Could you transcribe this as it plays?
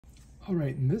All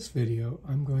right, in this video,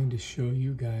 I'm going to show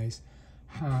you guys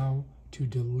how to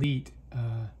delete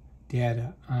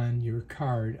data on your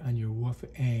card on your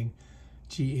WOLFANG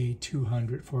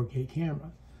GA200 4K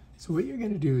camera. So what you're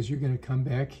going to do is you're going to come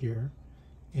back here,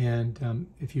 and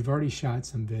if you've already shot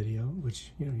some video,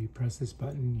 which you press this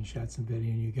button and you shot some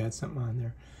video and you got something on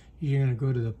there, you're going to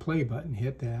go to the play button,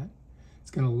 hit that.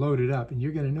 It's going to load it up, and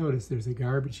you're going to notice there's a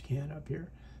garbage can up here.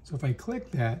 So if I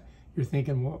click that, you're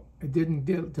thinking, well, it didn't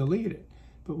delete it.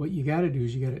 But what you got to do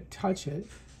is you got to touch it,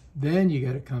 then you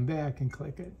got to come back and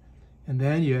click it. And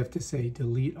then you have to say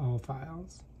delete all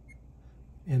files.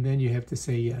 And then you have to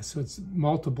say yes. So it's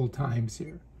multiple times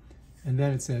here. And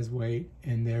then it says wait,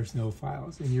 and there's no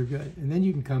files, and you're good. And then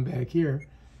you can come back here,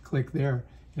 click there,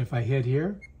 and if I hit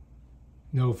here,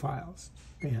 no files.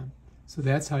 Bam. So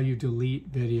that's how you delete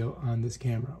video on this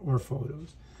camera or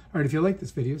photos. All right, if you like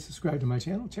this video, subscribe to my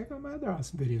channel. Check out my other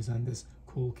awesome videos on this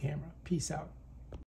cool camera. Peace out.